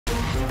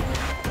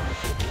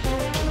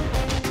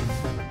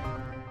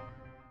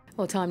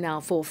Well, time now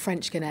for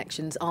French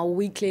Connections, our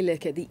weekly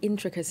look at the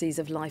intricacies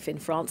of life in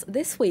France.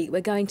 This week, we're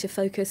going to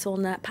focus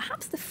on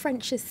perhaps the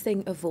Frenchest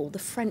thing of all, the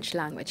French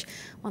language.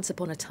 Once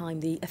upon a time,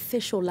 the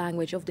official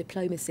language of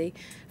diplomacy,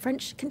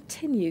 French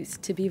continues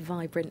to be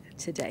vibrant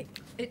today.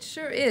 It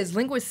sure is.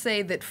 Linguists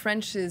say that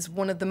French is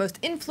one of the most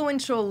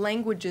influential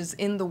languages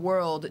in the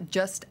world,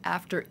 just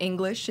after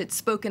English. It's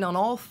spoken on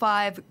all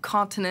 5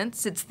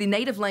 continents. It's the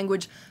native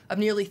language of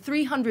nearly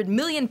 300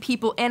 million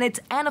people, and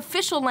it's an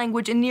official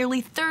language in nearly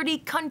 30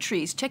 countries.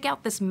 Check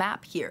out this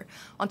map here.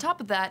 On top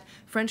of that,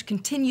 French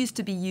continues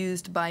to be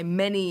used by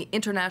many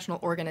international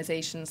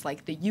organizations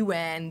like the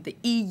UN, the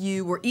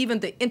EU, or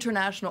even the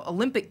International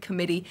Olympic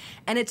Committee,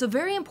 and it's a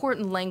very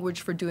important language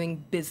for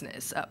doing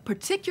business,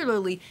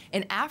 particularly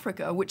in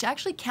Africa, which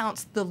actually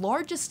counts the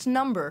largest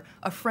number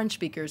of French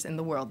speakers in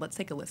the world. Let's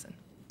take a listen.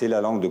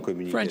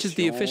 French is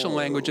the official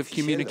language of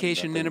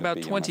communication in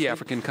about 20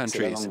 African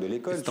countries.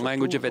 It's the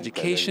language of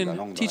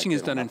education. Teaching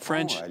is done in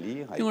French.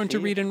 You learn to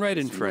read and write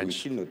in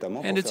French.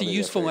 And it's a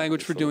useful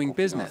language for doing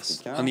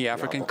business. On the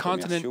African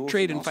continent,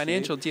 trade and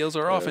financial deals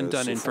are often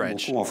done in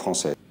French.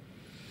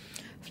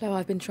 Flo,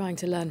 I've been trying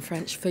to learn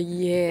French for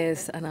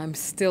years and I'm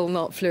still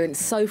not fluent.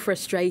 So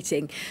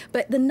frustrating.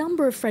 But the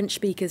number of French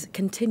speakers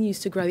continues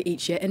to grow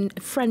each year, and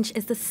French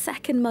is the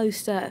second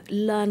most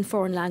learned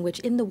foreign language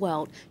in the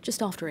world,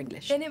 just after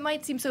English. And it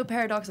might seem so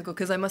paradoxical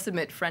because I must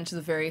admit French is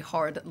a very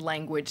hard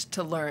language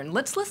to learn.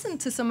 Let's listen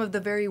to some of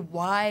the very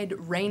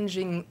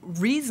wide-ranging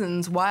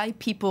reasons why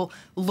people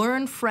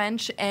learn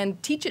French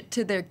and teach it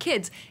to their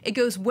kids. It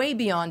goes way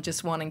beyond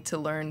just wanting to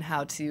learn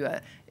how to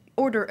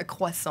order a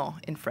croissant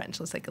in French.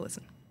 Let's take a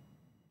listen.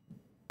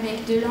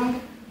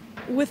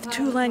 With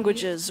 2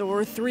 languages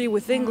or 3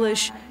 with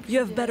English, you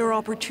have better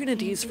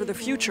opportunities for the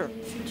future.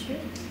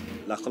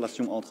 There's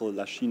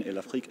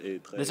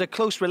a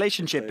close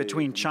relationship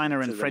between China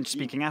and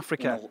French-speaking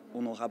Africa.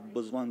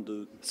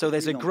 So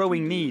there's a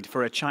growing need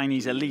for a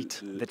Chinese elite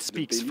that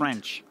speaks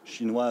French.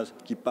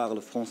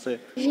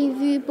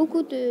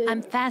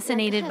 I'm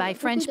fascinated by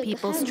French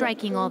people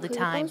striking all the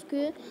time.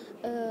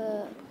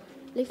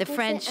 The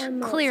French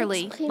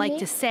clearly like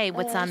to say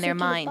what's on their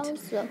mind.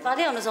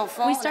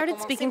 We started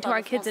speaking to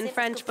our kids in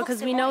French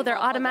because we know they're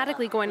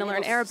automatically going to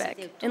learn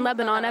Arabic. In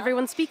Lebanon,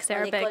 everyone speaks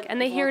Arabic,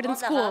 and they hear it in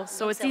school,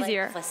 so it's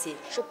easier. I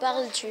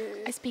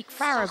speak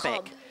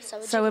Farabic,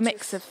 so a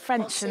mix of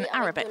French and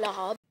Arabic.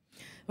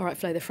 All right,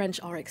 Flo, the French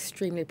are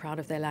extremely proud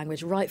of their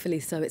language,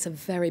 rightfully so. It's a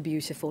very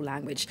beautiful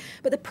language.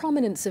 But the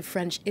prominence of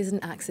French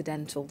isn't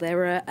accidental.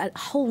 There are a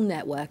whole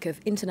network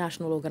of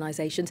international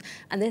organisations,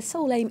 and their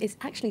sole aim is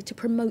actually to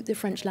promote the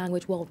French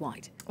language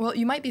worldwide. Well,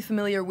 you might be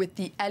familiar with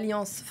the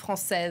Alliance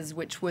Française,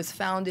 which was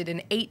founded in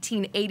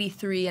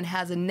 1883 and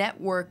has a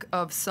network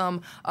of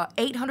some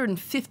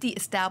 850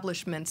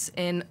 establishments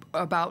in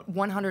about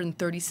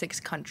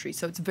 136 countries.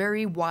 So it's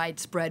very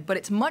widespread, but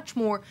it's much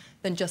more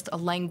than just a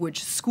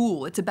language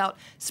school. It's about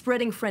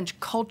spreading French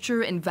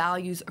culture and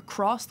values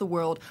across the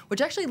world, which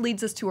actually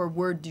leads us to our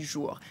word du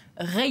jour,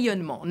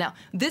 rayonnement. Now,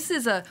 this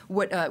is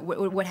what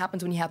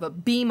happens when you have a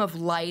beam of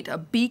light, a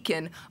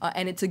beacon,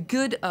 and it's a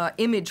good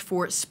image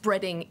for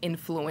spreading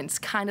influence,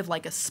 kind of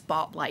like a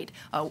spotlight,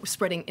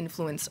 spreading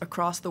influence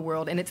across the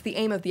world. And it's the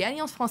aim of the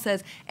Alliance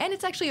Française, and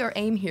it's actually our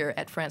aim here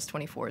at France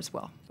 24 as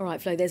well. All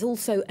right, Flo, there's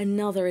also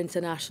another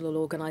international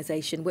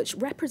organisation which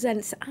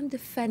represents and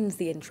defends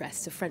the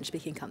interests of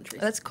French-speaking countries.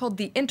 That's called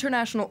the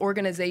International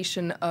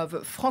Organization of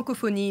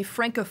Francophonie,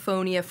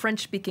 Francophonia,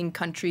 French-speaking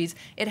countries.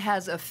 It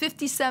has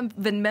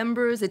 57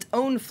 members, its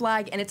own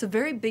flag, and it's a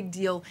very big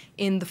deal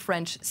in the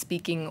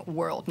French-speaking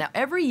world. Now,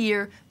 every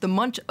year, the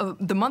month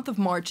of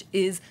March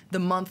is the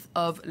month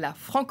of La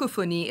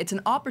Francophonie. It's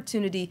an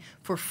opportunity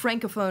for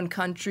Francophone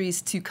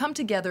countries to come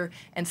together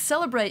and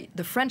celebrate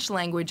the French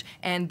language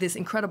and this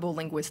incredible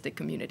linguistic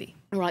community.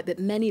 All right, but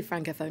many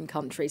Francophone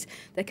countries,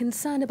 they're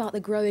concerned about the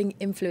growing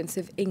influence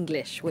of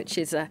English, which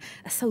is a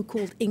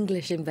so-called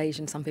English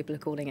invasion, some people are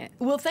calling it.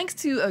 Well, thanks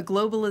to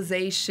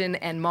globalization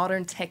and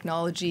modern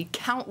technology,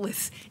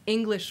 countless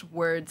English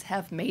words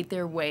have made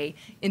their way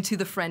into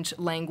the French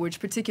language,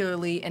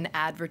 particularly in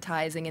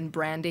advertising and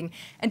branding.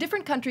 And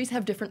different countries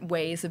have different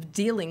ways of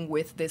dealing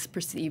with this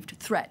perceived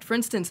threat. For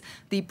instance,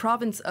 the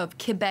province of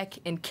Quebec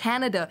in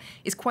Canada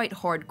is quite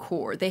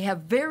hardcore. They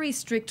have very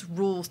strict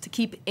rules to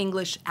keep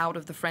English out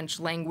of the French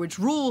language,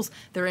 rules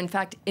that are in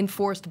fact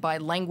enforced by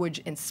language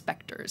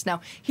inspectors.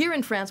 Now, here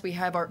in France, we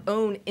have our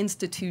own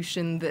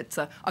institution that's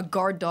a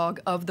guard dog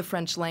of the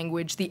French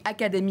language, the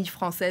Académie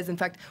Française. In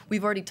fact,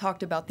 we've already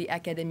talked about the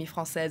Académie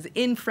Française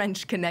in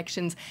French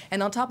Connections.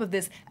 And on top of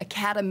this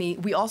academy,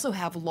 we also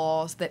have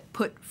laws that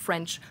put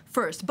French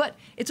first. But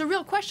it's a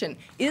real question.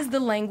 Is the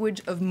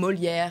language of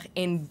Molière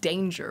in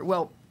danger?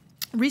 Well,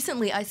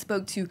 recently I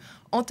spoke to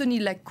Anthony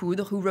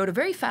Lacoudre, who wrote a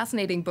very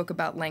fascinating book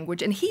about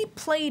language, and he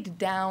played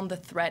down the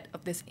threat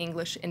of this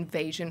English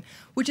invasion,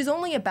 which is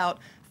only about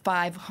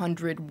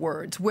 500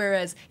 words.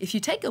 Whereas if you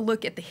take a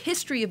look at the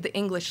history of the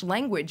English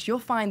language, you'll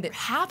find that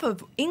half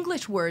of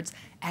English words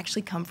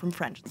actually come from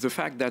French. The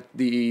fact that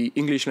the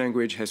English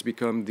language has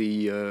become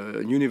the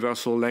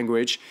universal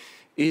language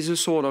is a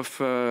sort of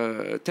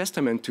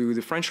testament to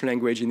the French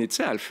language in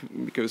itself,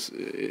 because,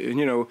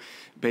 you know,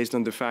 based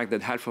on the fact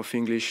that half of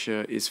English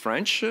is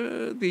French,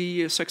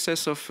 the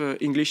success of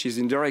English is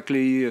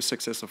indirectly a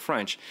success of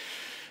French.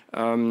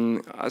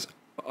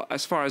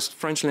 As far as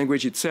French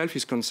language itself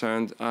is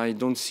concerned, I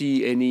don't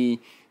see any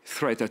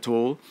threat at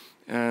all.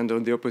 And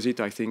on the opposite,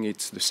 I think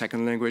it's the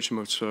second language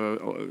most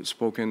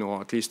spoken,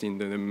 or at least in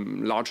the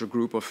larger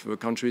group of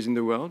countries in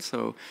the world.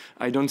 So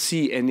I don't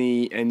see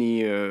any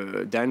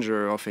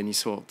danger of any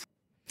sort.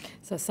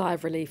 So a sigh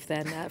of relief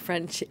then.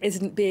 French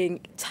isn't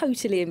being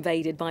totally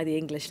invaded by the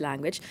English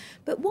language.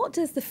 But what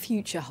does the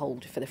future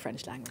hold for the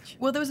French language?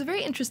 Well, there was a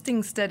very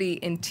interesting study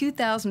in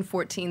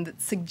 2014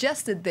 that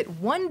suggested that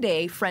one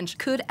day French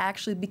could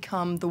actually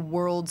become the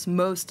world's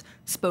most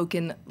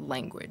spoken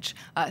language.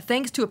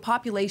 Thanks to a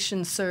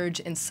population surge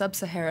in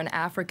sub-Saharan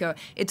Africa,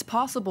 it's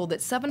possible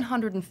that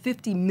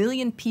 750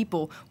 million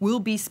people will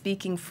be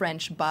speaking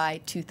French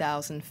by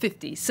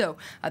 2050. So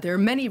there are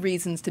many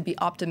reasons to be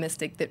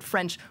optimistic that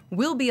French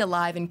will be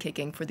alive and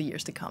kicking for the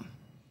years to come.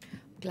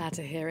 Glad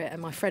to hear it,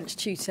 and my French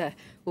tutor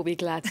will be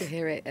glad to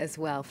hear it as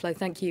well. Flo,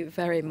 thank you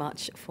very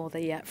much for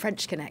the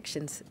French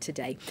Connections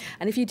today.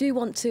 And if you do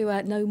want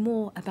to know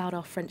more about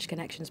our French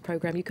Connections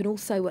programme, you can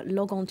also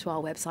log on to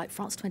our website,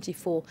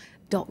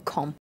 france24.com.